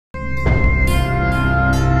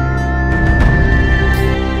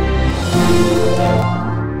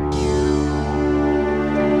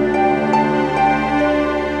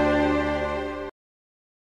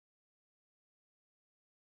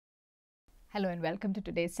Hello and welcome to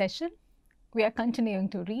today's session. We are continuing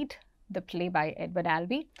to read the play by Edward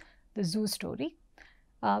Albee, The Zoo Story.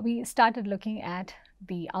 We started looking at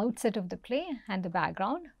the outset of the play and the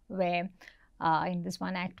background where in this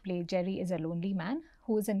one act play, Jerry is a lonely man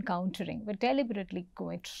who is encountering, but deliberately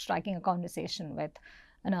striking a conversation with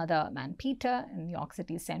another man, Peter, in New York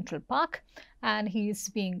City's Central Park, and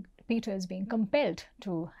Peter is being compelled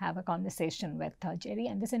to have a conversation with Jerry,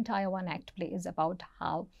 and this entire one act play is about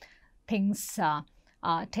how things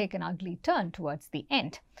take an ugly turn towards the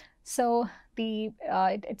end. So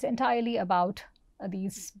it's entirely about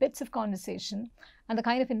these bits of conversation and the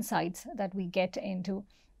kind of insights that we get into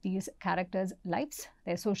these characters' lives,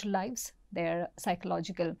 their social lives, their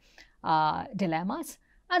psychological dilemmas,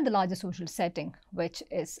 and the larger social setting, which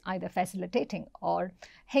is either facilitating or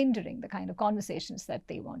hindering the kind of conversations that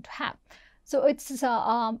they want to have. So it's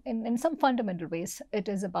in some fundamental ways, it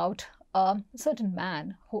is about a certain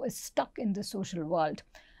man who is stuck in the social world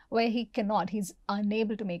where he's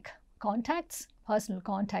unable to make contacts, personal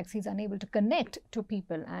contacts, he's unable to connect to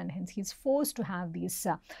people, and hence he's forced to have these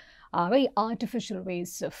very artificial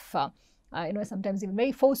ways of, sometimes even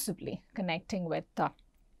very forcibly connecting with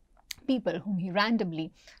people whom he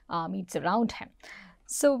randomly meets around him.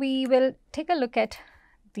 So we will take a look at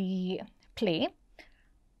the play.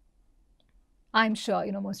 I'm sure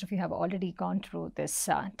most of you have already gone through this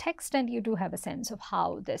text and you do have a sense of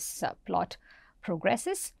how this plot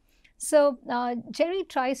progresses. So Jerry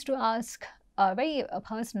tries to ask very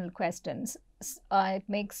personal questions. It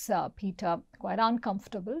makes Peter quite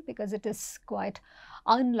uncomfortable because it is quite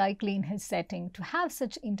unlikely in his setting to have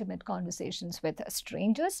such intimate conversations with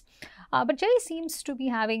strangers. But Jerry seems to be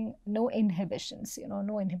having no inhibitions,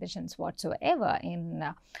 no inhibitions whatsoever in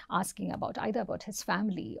asking either about his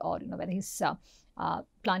family or, whether he's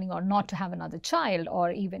planning or not to have another child,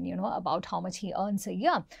 or even, about how much he earns a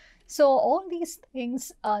year. So all these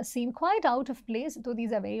things seem quite out of place, though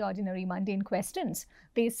these are very ordinary, mundane questions.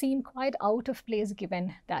 They seem quite out of place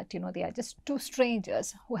given that, they are just two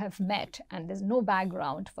strangers who have met and there's no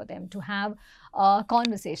background for them to have a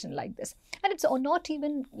conversation like this. And it's not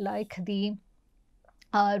even like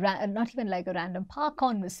not even like a random park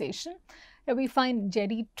conversation. We find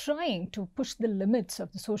Jerry trying to push the limits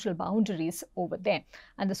of the social boundaries over there,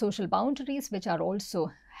 and the social boundaries which are also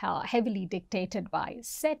heavily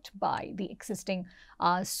set by the existing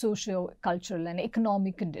socio-cultural and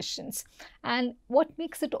economic conditions. And what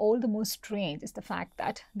makes it all the more strange is the fact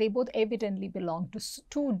that they both evidently belong to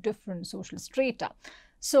two different social strata.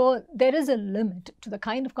 So there is a limit to the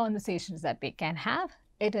kind of conversations that they can have.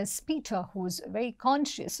 It is Peter who's very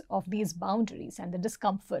conscious of these boundaries, and the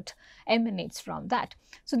discomfort emanates from that.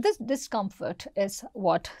 So this discomfort is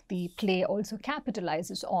what the play also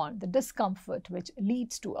capitalizes on, the discomfort which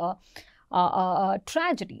leads to a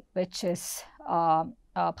tragedy, which is a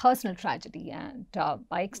personal tragedy and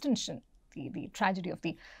by extension, the tragedy of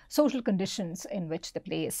the social conditions in which the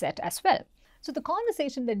play is set as well. So the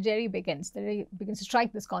conversation that Jerry begins to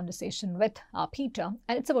strike this conversation with Peter,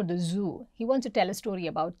 and it's about the zoo. He wants to tell a story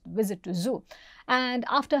about visit to zoo. And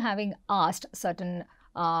after having asked certain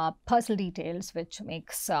personal details which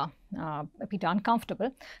makes Peter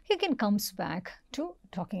uncomfortable, he again comes back to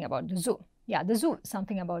talking about the zoo. Yeah, the zoo,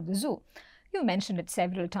 something about the zoo. You mentioned it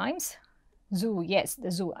several times. Zoo, yes,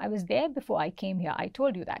 the zoo. I was there before I came here. I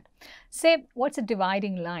told you that. Say, what's a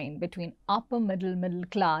dividing line between upper middle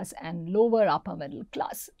class and lower upper middle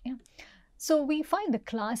class? Yeah. So we find the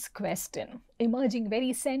class question emerging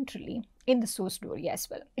very centrally in the zoo story as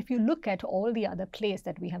well. If you look at all the other plays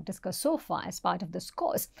that we have discussed so far as part of this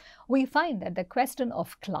course, we find that the question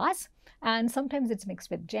of class, and sometimes it's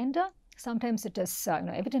mixed with gender, sometimes it is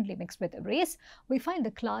evidently mixed with race. We find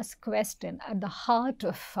the class question at the heart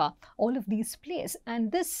of all of these plays,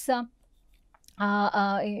 and this the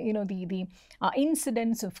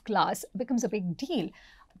incidence of class becomes a big deal,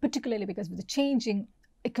 particularly because of the changing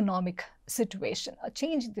economic situation,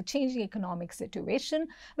 the changing economic situation,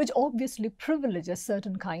 which obviously privileges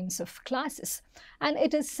certain kinds of classes. And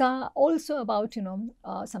it is also about,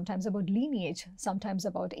 sometimes about lineage, sometimes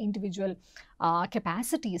about individual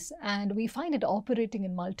capacities. And we find it operating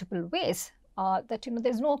in multiple ways, that,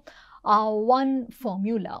 there's no one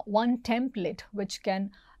formula, one template which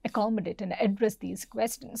can accommodate and address these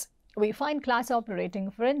questions. We find class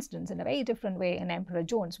operating, for instance, in a very different way in Emperor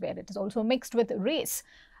Jones, where it is also mixed with race.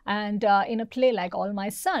 And in a play like All My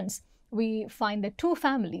Sons, we find that two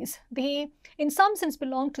families, they in some sense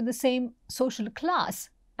belong to the same social class,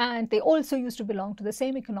 And they also used to belong to the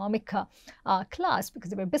same economic class because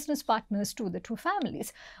they were business partners to the two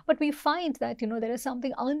families. But we find that, there is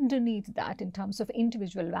something underneath that in terms of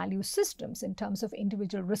individual value systems, in terms of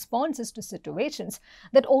individual responses to situations,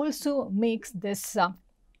 that also makes this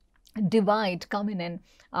divide come in and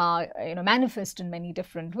manifest in many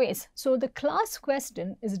different ways. So the class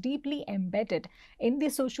question is deeply embedded in the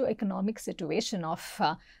socio-economic situation of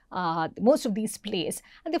most of these plays,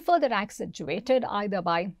 and they further accentuated either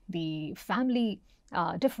by the family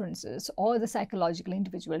differences or the psychological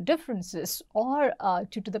individual differences, or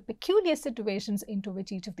due to the peculiar situations into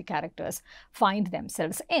which each of the characters find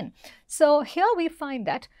themselves in. So here we find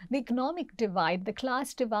that the economic divide, the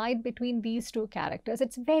class divide between these two characters,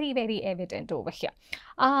 it's very, very evident over here.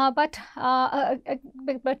 But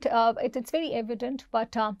it's very evident,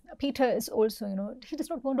 but Peter is also, he does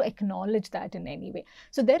not want to acknowledge that in any way.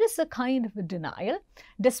 So there is a kind of a denial,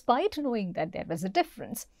 despite knowing that there was a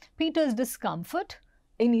difference. Peter's discomfort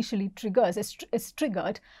initially is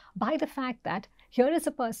triggered by the fact that here is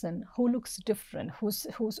a person who looks different, who's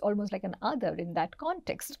almost like an other in that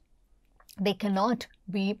context. They cannot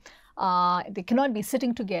be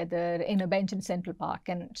sitting together in a bench in Central Park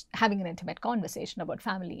and having an intimate conversation about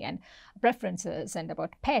family and preferences and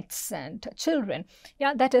about pets and children.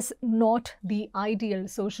 Yeah, that is not the ideal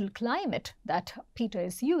social climate that Peter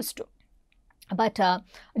is used to. But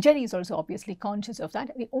Jerry is also obviously conscious of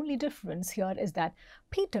that. The only difference here is that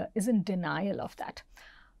Peter is in denial of that.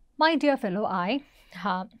 My dear fellow I,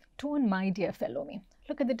 don't my dear fellow me.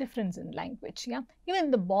 Look at the difference in language. Yeah, even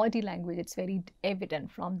in the body language, it's very evident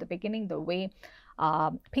from the beginning, the way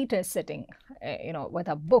Peter is sitting, with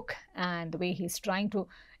a book, and the way he's trying to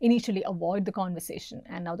initially avoid the conversation.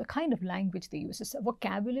 And now the kind of language they use is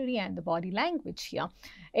vocabulary and the body language here.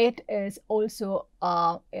 It is also,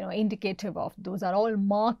 indicative of, those are all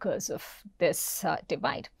markers of this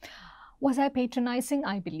divide. Was I patronizing?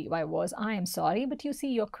 I believe I was. I am sorry. But you see,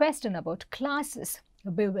 your question about classes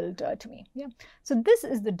bewildered me. Yeah. So this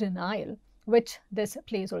is the denial which this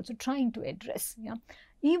play is also trying to address. Yeah.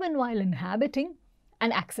 Even while inhabiting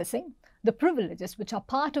and accessing the privileges which are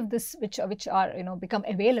part of this, which are become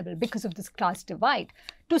available because of this class divide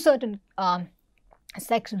to certain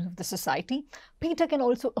sections of the society, Peter can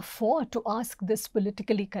also afford to ask this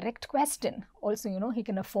politically correct question. Also, he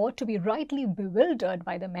can afford to be rightly bewildered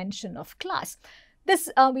by the mention of class.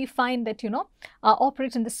 This we find that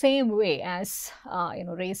operates in the same way as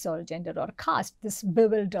race or gender or caste. This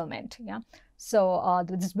bewilderment, yeah. So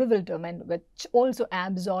this bewilderment, which also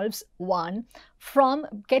absolves one from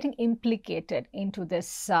getting implicated into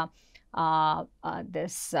this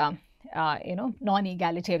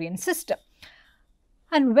non-egalitarian system.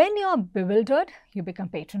 And when you're bewildered, you become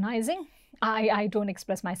patronizing. I don't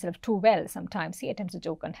express myself too well sometimes. He attempts to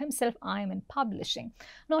joke on himself. I am in publishing,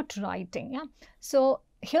 not writing. Yeah. So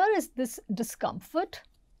here is this discomfort,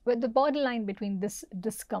 with the borderline between this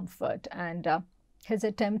discomfort and his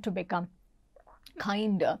attempt to become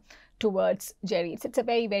kinder towards Jerry. It's a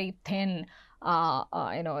very, very thin, a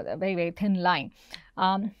very, very thin line.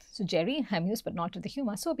 So Jerry, amused but not with the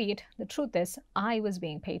humor. So be it. The truth is, I was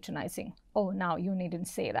being patronizing. Oh, now you needn't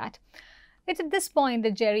say that. It's at this point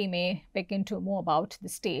that Jerry may begin to move about the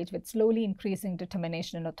stage with slowly increasing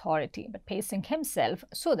determination and authority, but pacing himself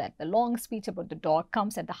so that the long speech about the dog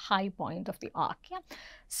comes at the high point of the arc. Yeah?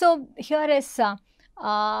 So here is,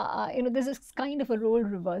 this is kind of a role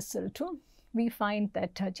reversal too. We find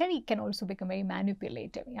that Jerry can also become very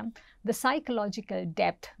manipulative. Yeah? The psychological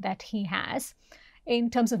depth that he has in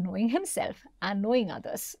terms of knowing himself and knowing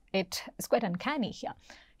others, it is quite uncanny here.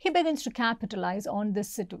 He begins to capitalize on this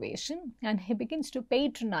situation, and he begins to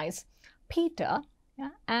patronize Peter, yeah,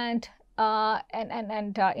 and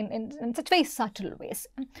in such very subtle ways.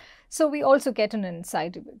 So we also get an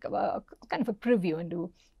insight, kind of a preview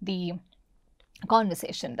into the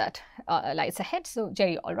conversation that lies ahead. So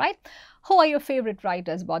Jerry, all right. Who are your favorite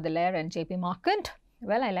writers, Baudelaire and J.P. Marquand?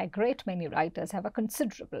 Well, I like great many writers have a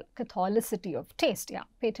considerable Catholicity of taste. Yeah,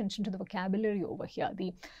 pay attention to the vocabulary over here.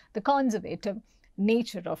 The conservative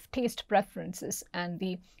nature of taste preferences and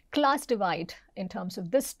the class divide in terms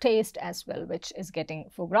of this taste as well, which is getting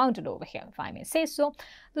foregrounded over here, if I may say so.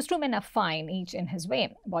 Those two men are fine, each in his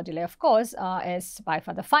way. Baudelaire, of course, is by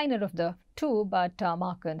far the finer of the two, but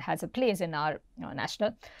Marquand has a place in our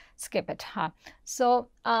national skip it. So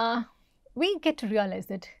we get to realize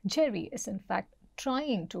that Jerry is in fact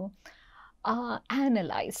trying to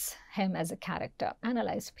analyze him as a character,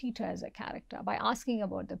 analyze Peter as a character by asking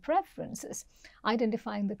about the preferences,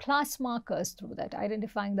 identifying the class markers through that,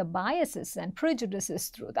 identifying the biases and prejudices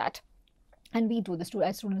through that. And we do this too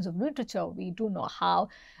as students of literature. We do know how,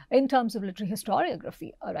 in terms of literary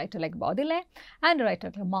historiography, a writer like Baudelaire and a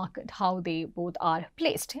writer like Marquand, how they both are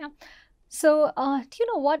placed. Yeah? So, do you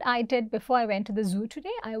know what I did before I went to the zoo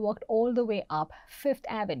today? I walked all the way up Fifth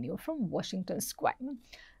Avenue from Washington Square.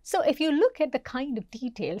 So, if you look at the kind of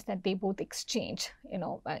details that they both exchange,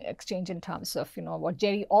 exchange in terms of, what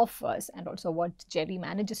Jerry offers and also what Jerry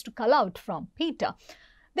manages to cull out from Peter,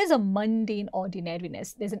 there's a mundane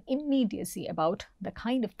ordinariness. There's an immediacy about the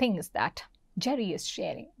kind of things that Jerry is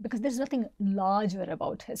sharing, because there's nothing larger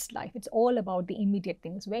about his life. It's all about the immediate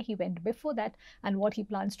things, where he went before that and what he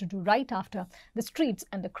plans to do right after, the streets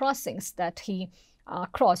and the crossings that he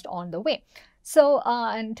crossed on the way. So,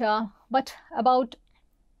 but about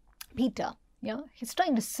Peter, he's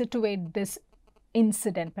trying to situate this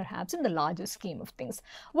incident perhaps in the larger scheme of things,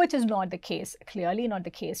 which is not the case, clearly not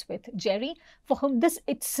the case with Jerry, for whom this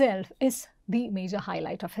itself is the major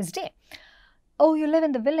highlight of his day. Oh, you live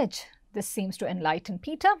in the village. This seems to enlighten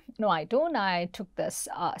Peter. No, I don't. I took this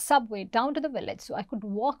subway down to the village, so I could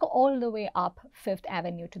walk all the way up Fifth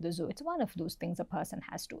Avenue to the zoo. It's one of those things a person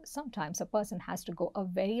has to. Sometimes a person has to go a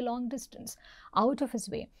very long distance out of his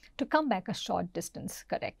way to come back a short distance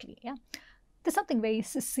correctly. Yeah. There's something very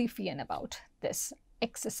Sisyphean about this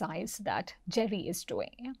exercise that Jerry is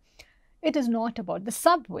doing. Yeah? It is not about the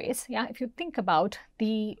subways. Yeah? If you think about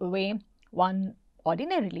the way one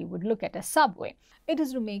ordinarily would look at a subway, it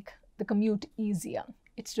is to make the commute easier.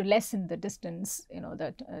 It's to lessen the distance,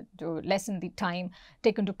 to lessen the time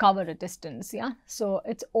taken to cover a distance. Yeah, so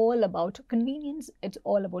it's all about convenience. It's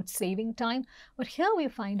all about saving time. But here we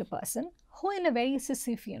find a person who, in a very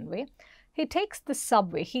Sisyphean way, he takes the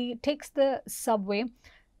subway. He takes the subway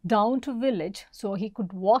down to village so he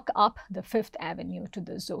could walk up the Fifth Avenue to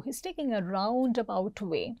the zoo. He's taking a roundabout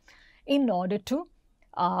way in order to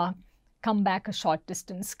come back a short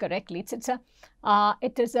distance correctly.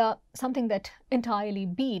 It is something that entirely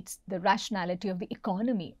beats the rationality of the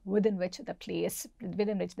economy within which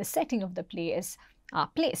the setting of the play is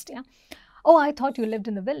placed. Yeah. Oh, I thought you lived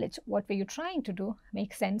in the village. What were you trying to do?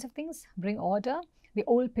 Make sense of things? Bring order? The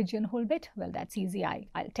old pigeonhole bit? Well, that's easy,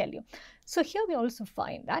 I'll tell you. So here we also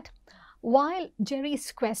find that while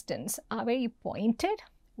Jerry's questions are very pointed,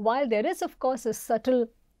 while there is, of course, a subtle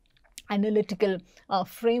analytical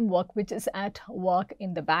framework which is at work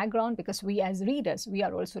in the background, because we as readers, we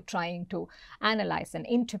are also trying to analyze and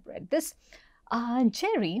interpret this,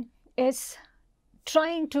 Jerry is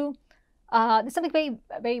trying to, there's something very,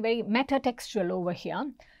 very, very metatextual over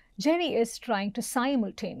here. Jerry is trying to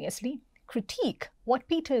simultaneously critique what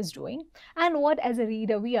Peter is doing and what, as a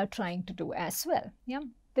reader, we are trying to do as well. Yeah,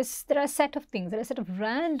 there are a set of things, there are a set of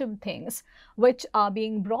random things which are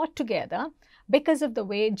being brought together because of the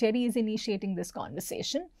way Jerry is initiating this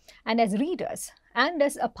conversation. And as readers and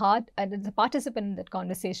as a participant in that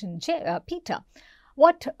conversation, Peter,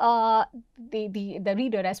 what the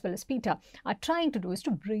reader as well as Peter are trying to do is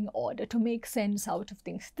to bring order, to make sense out of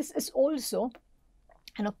things. This is also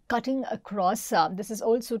cutting across, this is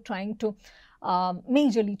also trying to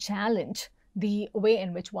majorly challenge the way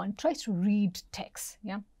in which one tries to read text,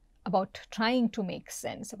 yeah, about trying to make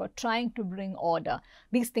sense, about trying to bring order.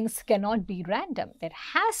 These things cannot be random. There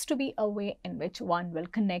has to be a way in which one will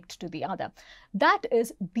connect to the other. That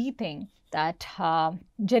is the thing that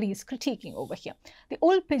Jerry is critiquing over here. The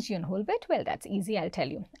old pigeonhole bit, well, that's easy, I'll tell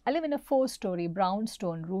you. I live in a 4-story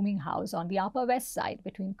brownstone rooming house on the Upper West Side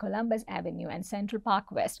between Columbus Avenue and Central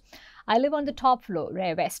Park West. I live on the top floor,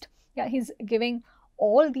 rear west. Yeah, he's giving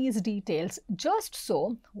all these details just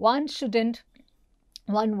so one wouldn't,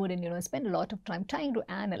 spend a lot of time trying to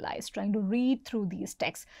analyze, trying to read through these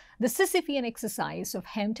texts. The Sisyphean exercise of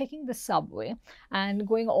him taking the subway and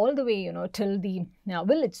going all the way, till the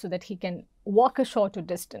village so that he can walk a shorter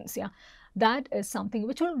distance, yeah, that is something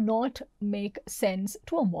which will not make sense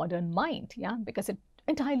to a modern mind, yeah, because it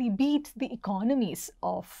entirely beats the economies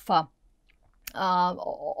of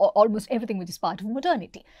almost everything which is part of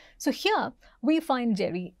modernity. So here we find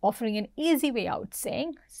Jerry offering an easy way out,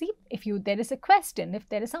 saying, see, if there is a question, if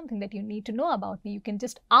there is something that you need to know about me, you can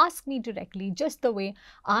just ask me directly, just the way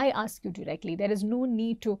I ask you directly. There is no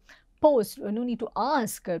need to pose, or no need to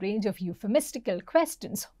ask a range of euphemistical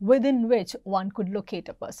questions within which one could locate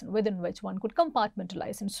a person, within which one could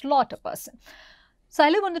compartmentalize and slot a person. So I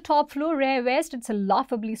live on the top floor, rear west. It's a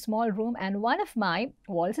laughably small room, and one of my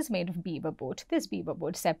walls is made of beaver board. This beaver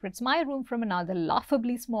board separates my room from another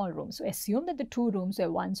laughably small room. So assume that the two rooms were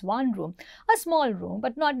once one room, a small room,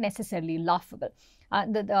 but not necessarily laughable.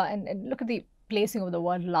 And look at the placing of the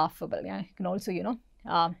word laughable. Yeah, you can also,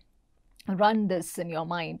 run this in your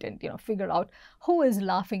mind and figure out who is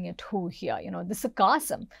laughing at who here. The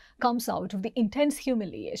sarcasm comes out of the intense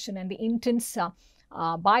humiliation and the intense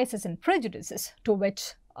biases and prejudices to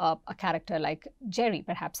which a character like Jerry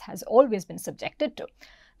perhaps has always been subjected to.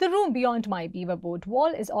 The room beyond my beaver board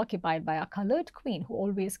wall is occupied by a coloured queen who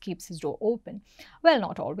always keeps his door open. Well,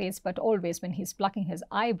 not always, but always when he's plucking his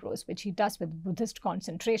eyebrows, which he does with Buddhist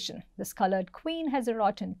concentration. This coloured queen has a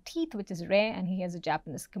rotten teeth, which is rare, and he has a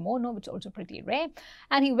Japanese kimono, which is also pretty rare.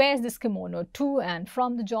 And he wears this kimono to and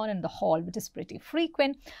from the John in the hall, which is pretty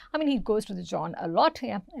frequent. I mean, he goes to the John a lot,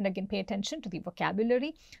 yeah. And again, pay attention to the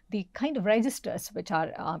vocabulary, the kind of registers which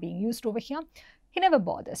are being used over here. He never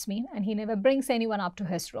bothers me, and he never brings anyone up to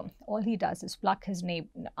his room. All he does is pluck his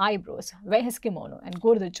eyebrows, wear his kimono, and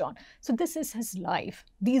go to the John. So this is his life.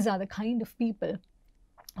 These are the kind of people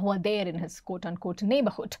who are there in his quote-unquote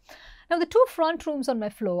neighborhood. Now, the two front rooms on my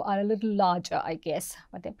floor are a little larger, I guess,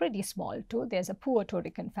 but they're pretty small too. There's a Puerto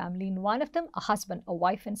Rican family in one of them, a husband, a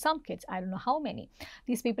wife, and some kids. I don't know how many.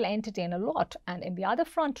 These people entertain a lot. And in the other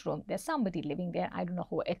front room, there's somebody living there. I don't know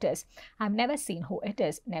who it is. I've never seen who it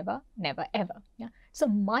is. Never, never, ever. Yeah? It's a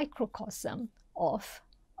microcosm of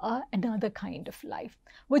another kind of life,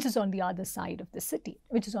 which is on the other side of the city,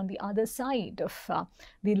 which is on the other side of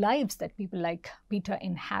the lives that people like Peter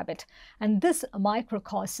inhabit. And this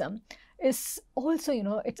microcosm is also,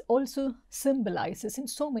 it also symbolizes in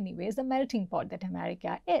so many ways the melting pot that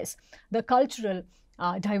America is, the cultural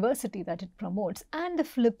diversity that it promotes, and the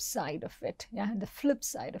flip side of it, yeah, and the flip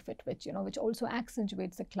side of it, which which also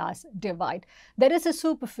accentuates the class divide. There is a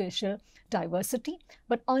superficial diversity,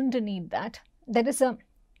 but underneath that,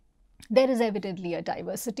 there is evidently a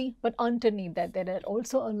diversity, but underneath that, there are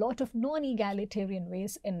also a lot of non-egalitarian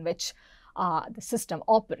ways in which the system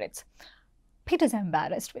operates. Peter's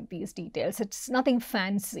embarrassed with these details. It's nothing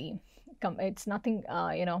fancy. It's nothing,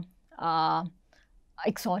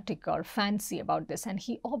 exotic or fancy about this. And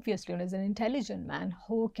he obviously is an intelligent man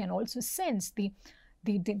who can also sense the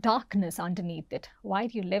darkness underneath it. Why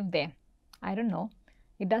do you live there? I don't know.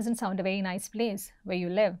 It doesn't sound a very nice place where you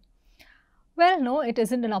live. Well, no, it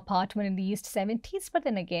isn't an apartment in the East 70s, but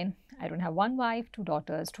then again, I don't have one wife, 2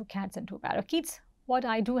 daughters, 2 cats, and 2 parakeets. What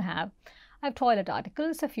I do have, I have toilet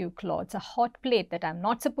articles, a few clothes, a hot plate that I'm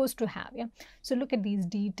not supposed to have. Yeah. So look at these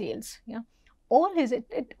details. Yeah.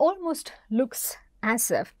 It almost looks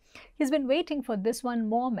as if he's been waiting for this one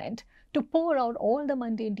moment to pour out all the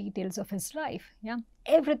mundane details of his life. Yeah.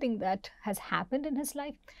 Everything that has happened in his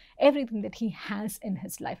life, everything that he has in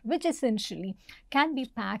his life, which essentially can be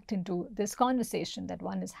packed into this conversation that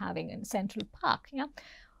one is having in Central Park. Yeah.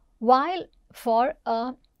 While for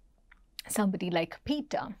somebody like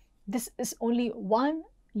Peter, this is only one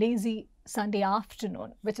lazy Sunday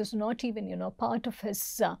afternoon, which is not even, part of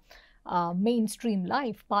his mainstream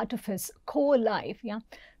life, part of his core life. Yeah.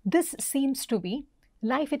 This seems to be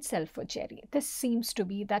life itself for Jerry. This seems to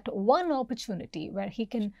be that one opportunity where he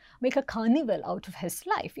can make a carnival out of his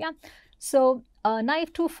life. Yeah. So a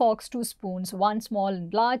knife, 2 forks, 2 spoons, 1 small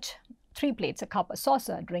and large, 3 plates, a cup, a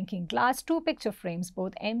saucer, a drinking glass, 2 picture frames,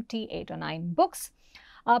 both empty, 8 or 9 books,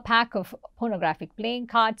 a pack of pornographic playing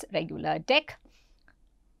cards, regular deck,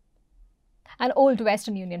 an old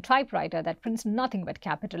Western Union typewriter that prints nothing but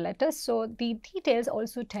capital letters. So the details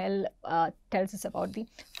also tells us about the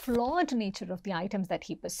flawed nature of the items that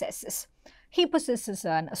he possesses. He possesses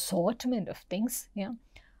an assortment of things, yeah,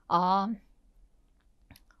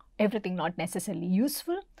 everything not necessarily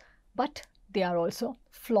useful, but they are also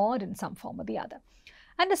flawed in some form or the other.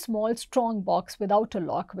 And a small, strong box without a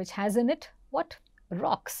lock, which has in it what?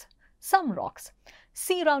 Rocks. Some rocks.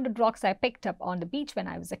 Sea-rounded rocks I picked up on the beach when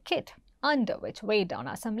I was a kid, under which way down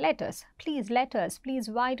are some letters. Please, letters, please,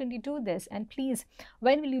 why don't you do this? And please,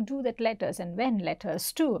 when will you do that letters? And when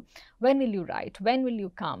letters too? When will you write? When will you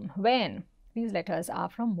come? When? These letters are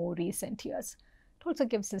from more recent years. It also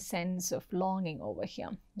gives a sense of longing over here.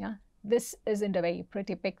 Yeah, this isn't a very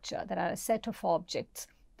pretty picture. There are a set of objects.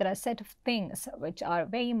 There are a set of things which are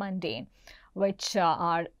very mundane, which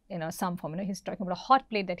are, some form. He's talking about a hot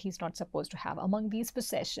plate that he's not supposed to have. Among these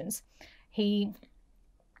possessions, he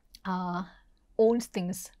owns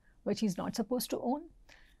things which he's not supposed to own.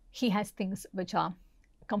 He has things which are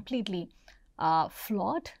completely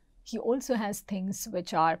flawed. He also has things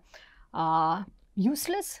which are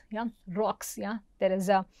useless. Yeah, rocks. Yeah, there is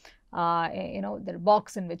a the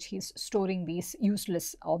box in which he's storing these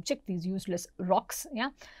useless objects, these useless rocks. Yeah,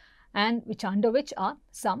 and under which are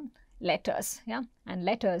some letters. Yeah, and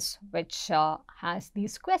letters which has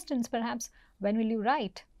these questions perhaps: when will you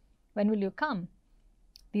write? When will you come?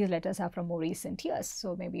 These letters are from more recent years.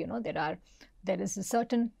 So maybe, there is a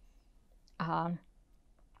certain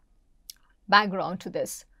background to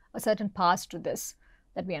this, a certain past to this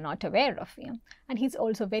that we are not aware of. Yeah? And he's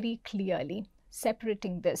also very clearly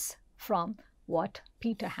separating this from what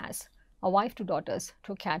Peter has: a wife, 2 daughters,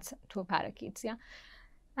 2 cats, 2 parakeets. Yeah,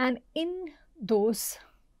 and in those,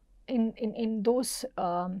 in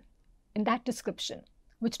that description,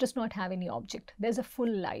 which does not have any object, there's a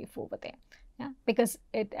full life over there. Yeah, because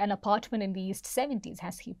an apartment in the East 70s,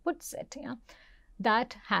 as he puts it, yeah,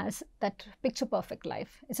 that has that picture perfect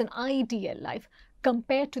life. It's an ideal life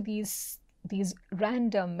compared to these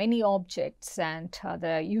random many objects and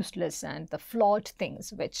the useless and the flawed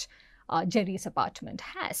things which Jerry's apartment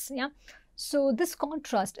has. Yeah, so this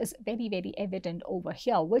contrast is very, very evident over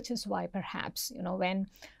here, which is why perhaps, you know, when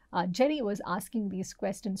Jerry was asking these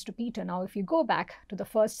questions to Peter. Now, if you go back to the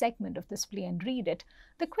first segment of this play and read it,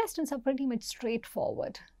 the questions are pretty much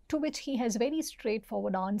straightforward, to which he has very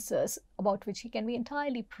straightforward answers about which he can be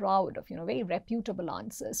entirely proud of, you know, very reputable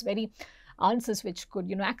answers, very answers which could,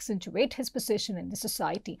 you know, accentuate his position in the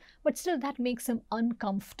society, but still that makes him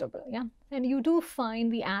uncomfortable. Yeah, and you do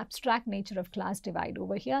find the abstract nature of class divide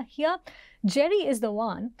over here. Here, Jerry is the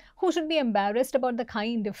one who should be embarrassed about the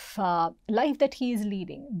kind of life that he is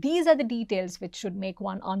leading. These are the details which should make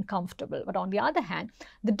one uncomfortable. But on the other hand,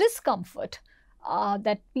 the discomfort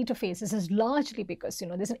that Peter faces is largely because, you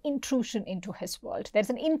know, there's an intrusion into his world. There's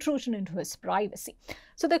an intrusion into his privacy.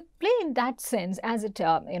 So the play, in that sense, as it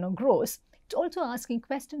you know, grows, it's also asking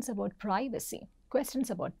questions about privacy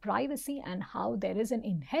and how there is an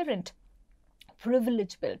inherent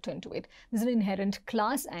privilege built into it. There's an inherent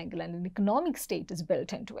class angle and an economic status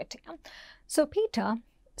built into it. Yeah? So Peter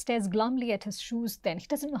stares glumly at his shoes then. He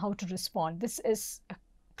doesn't know how to respond. This is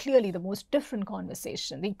clearly the most different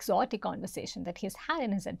conversation, the exotic conversation that he's had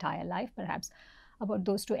in his entire life, perhaps, about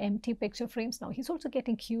those 2 empty picture frames. Now he's also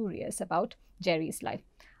getting curious about Jerry's life.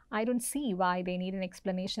 I don't see why they need an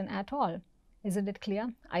explanation at all. Isn't it clear?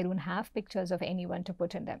 I don't have pictures of anyone to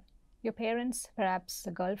put in them. Your parents, perhaps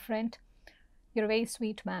a girlfriend. You're a very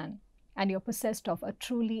sweet man, and you're possessed of a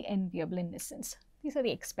truly enviable innocence. These are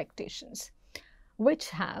the expectations,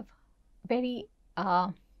 which have very,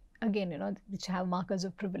 again, you know, which have markers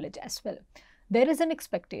of privilege as well. There is an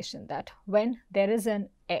expectation that when there's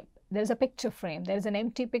a picture frame, there's an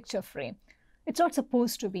empty picture frame, it's not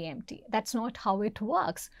supposed to be empty. That's not how it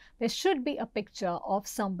works. There should be a picture of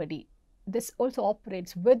somebody. This also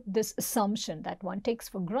operates with this assumption that one takes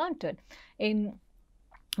for granted in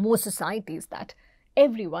most societies, that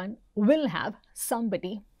everyone will have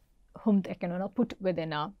somebody whom they can, you know, put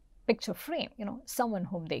within a picture frame, you know, someone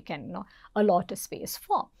whom they can, you know, allot a space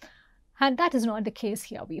for. And that is not the case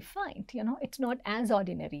here, we find. You know, it's not as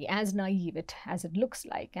ordinary, as naive as it looks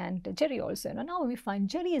like. And Jerry also, you know, now we find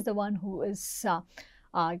Jerry is the one who is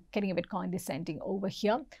getting a bit condescending over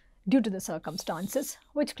here due to the circumstances,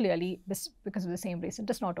 which clearly, because of the same reason,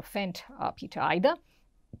 does not offend Peter either.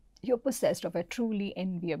 You're possessed of a truly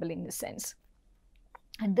enviable innocence.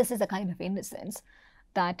 And this is a kind of innocence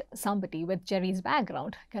that somebody with Jerry's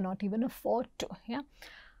background cannot even afford to. Yeah.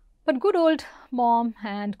 But good old mom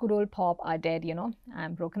and good old pop are dead, you know.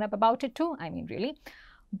 I'm broken up about it too. I mean, really.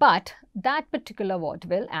 But that particular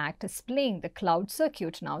vaudeville act is playing the cloud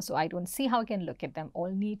circuit now, so I don't see how I can look at them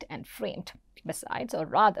all neat and framed. Besides, or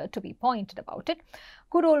rather, to be pointed about it,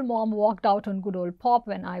 good old mom walked out on good old pop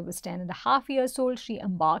when I was 10.5 years old. She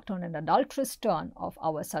embarked on an adulterous turn of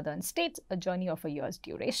our southern states, a journey of a year's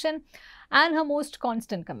duration, and her most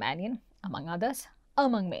constant companion, among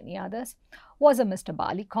many others, was a Mr.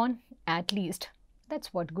 Barleycorn. At least,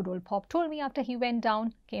 that's what good old pop told me after he went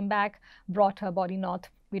down, came back, brought her body north.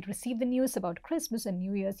 We'd received the news about Christmas and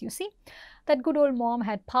New Year's, you see, that good old mom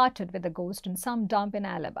had parted with the ghost in some dump in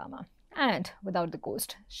Alabama. And without the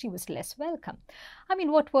ghost, she was less welcome. I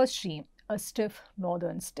mean, what was she? A stiff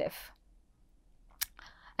northern stiff.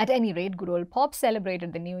 At any rate, good old pop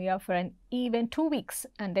celebrated the New Year for an even 2 weeks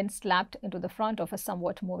and then slapped into the front of a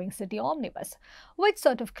somewhat moving city omnibus, which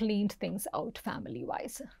sort of cleaned things out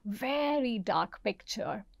family-wise. Very dark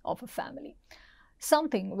picture of a family.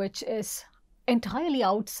 Something which is entirely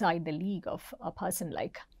outside the league of a person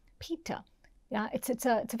like Peter. Yeah, it's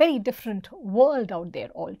a very different world out there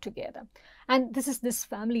altogether. And this is this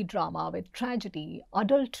family drama with tragedy,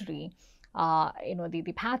 adultery, you know,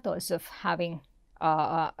 the pathos of having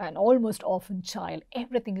an almost orphan child.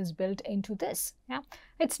 Everything is built into this. Yeah,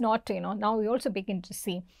 it's not, you know, now we also begin to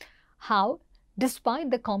see how, despite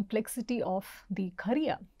the complexity of the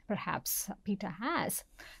career perhaps Peter has,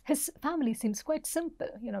 his family seems quite simple,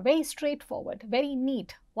 you know, very straightforward, very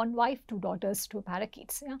neat. 1 wife, 2 daughters, 2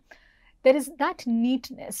 parakeets. Yeah, there is that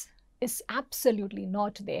neatness is absolutely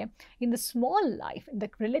not there in the small life, in the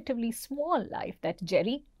relatively small life that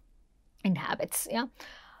Jerry inhabits. Yeah.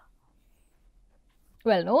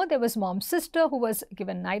 Well, no, there was mom's sister who was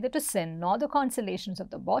given neither to sin nor the consolations of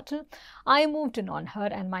the bottle. I moved in on her,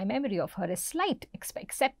 and my memory of her is slight,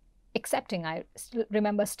 excepting I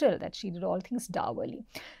remember still that she did all things dourly.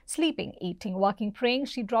 Sleeping, eating, walking, praying,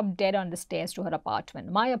 she dropped dead on the stairs to her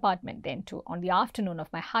apartment, my apartment then too, on the afternoon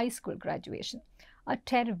of my high school graduation. A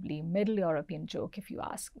terribly Middle European joke, if you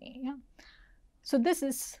ask me. Yeah? So this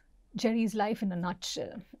is Jerry's life in a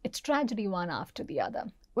nutshell. It's tragedy one after the other,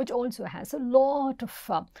 which also has a lot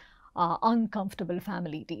of uncomfortable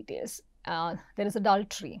family details. There is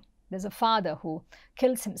adultery. There's a father who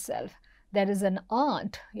kills himself. There is an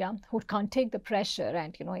aunt, yeah, who can't take the pressure,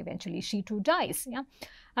 and eventually she too dies. Yeah,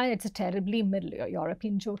 and it's a terribly Middle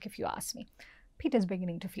European joke, if you ask me. Peter's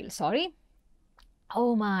beginning to feel sorry.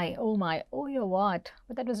 Oh my, oh you what?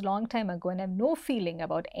 But that was a long time ago, and I have no feeling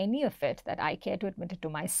about any of it that I care to admit it to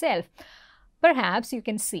myself. Perhaps you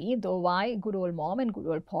can see, though, why good old mom and good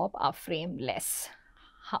old pop are frameless.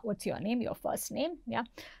 What's your name? Your first name? Yeah.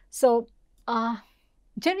 So,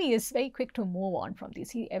 Jerry is very quick to move on from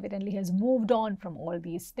these. He evidently has moved on from all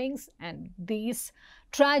these things and these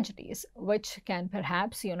tragedies, which can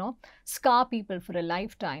perhaps, scar people for a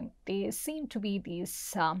lifetime. They seem to be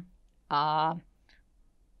these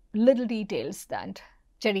little details that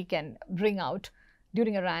Jerry can bring out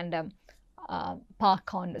during a random park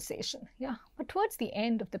conversation. Yeah, but towards the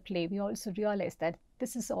end of the play, we also realize that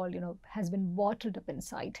this is all, has been bottled up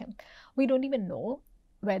inside him. We don't even know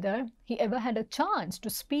whether he ever had a chance to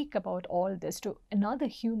speak about all this to another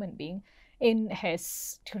human being during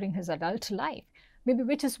his adult life. Maybe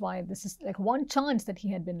which is why this is like one chance that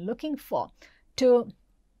he had been looking for to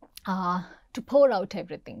pour out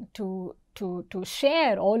everything, to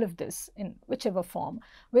share all of this in whichever form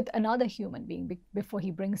with another human being before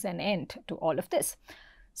he brings an end to all of this.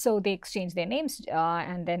 So they exchange their names,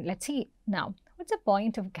 and then let's see now, what's the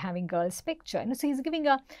point of having girl's picture? And so he's giving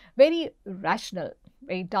a very rational,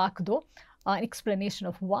 very dark though, explanation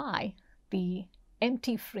of why the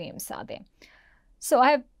empty frames are there. So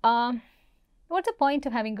I have what's the point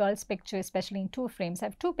of having girls' picture, especially in two frames? I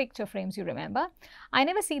have two picture frames, you remember. I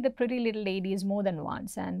never see the pretty little ladies more than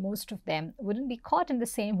once, and most of them wouldn't be caught in the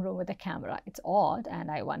same room with a camera. It's odd, and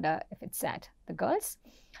I wonder if it's sad. The girls?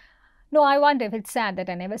 No, I wonder if it's sad that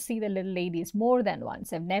I never see the little ladies more than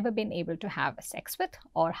once. I've never been able to have sex with,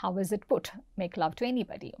 or how is it put, make love to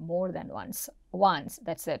anybody more than once. Once,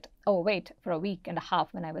 that's it. Oh, wait, for a week and a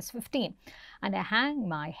half when I was 15. And I hang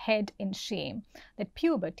my head in shame that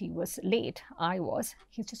puberty was late.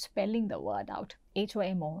 He's just spelling the word out.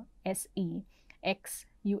 HOMOSEXUAL,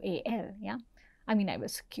 yeah? I mean, I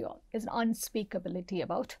was secure. There's an unspeakability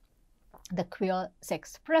about the queer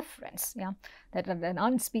sex preference, yeah, that an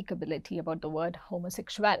unspeakability about the word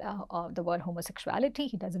homosexuality.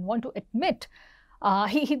 He doesn't want to admit.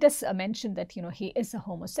 He does mention that he is a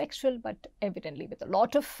homosexual, but evidently with a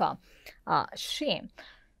lot of shame.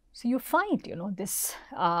 So you find this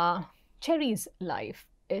Cherry's life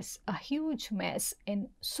is a huge mess in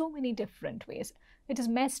so many different ways. It is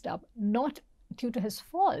messed up not due to his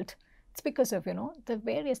fault. It's because of, the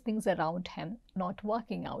various things around him not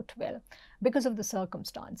working out well, because of the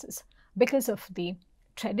circumstances, because of the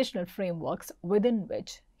traditional frameworks within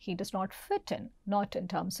which he does not fit in, not in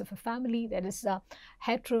terms of a family. There is a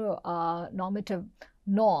heteronormative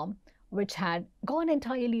norm which had gone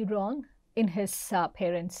entirely wrong in his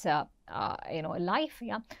parents' life.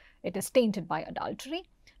 Yeah, it is tainted by adultery,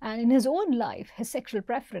 and in his own life, his sexual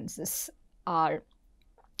preferences are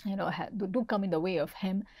do come in the way of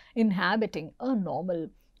him inhabiting a normal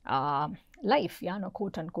life, yeah, no,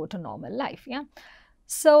 quote unquote, a normal life, yeah.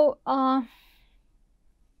 So, and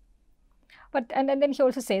then he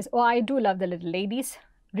also says, oh, I do love the little ladies,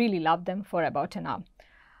 really love them for about an hour.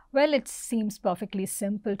 Well, it seems perfectly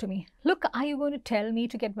simple to me. Look, are you going to tell me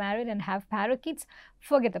to get married and have parakeets?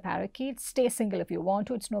 Forget the parakeets. Stay single if you want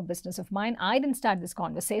to. It's no business of mine. I didn't start this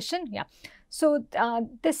conversation. Yeah. So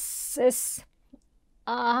this is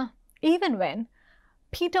even when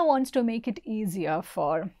Peter wants to make it easier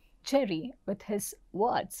for Jerry with his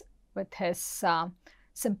words, with his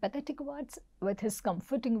sympathetic words, with his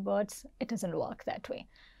comforting words, it doesn't work that way.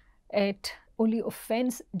 It only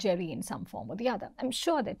offends Jerry in some form or the other. I'm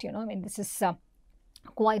sure that, this is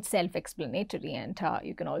quite self-explanatory, and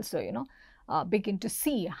you can also, begin to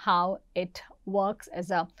see how it works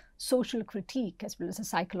as a social critique as well as a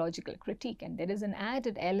psychological critique. And there is an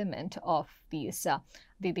added element of these,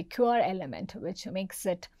 the queer element, which makes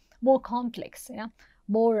it more complex,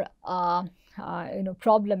 more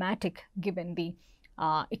problematic given the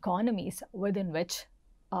economies within which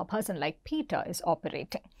a person like Peter is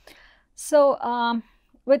operating. So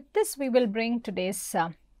with this, we will bring today's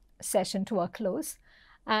session to a close,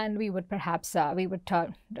 and we would perhaps try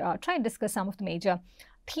and discuss some of the major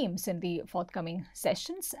themes in the forthcoming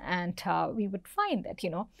sessions, and we would find that,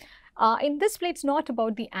 in this play, it's not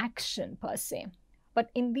about the action per se, but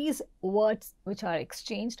in these words which are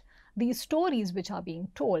exchanged, these stories which are being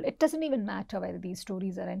told, it doesn't even matter whether these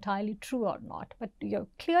stories are entirely true or not, but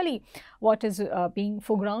clearly what is being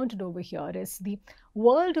foregrounded over here is the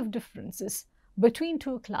world of differences between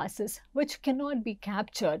two classes which cannot be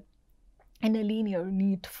captured in a linear,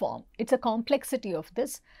 neat form. It's a complexity of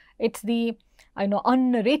this. It's the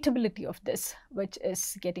unnarratability of this which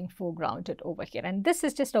is getting foregrounded over here. And this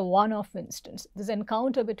is just a one-off instance. This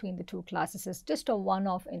encounter between the two classes is just a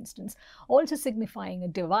one-off instance, also signifying a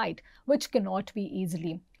divide which cannot be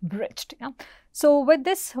easily bridged. Yeah? So with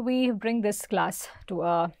this, we bring this class to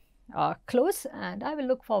a close, and I will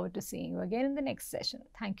look forward to seeing you again in the next session.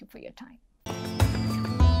 Thank you for your time.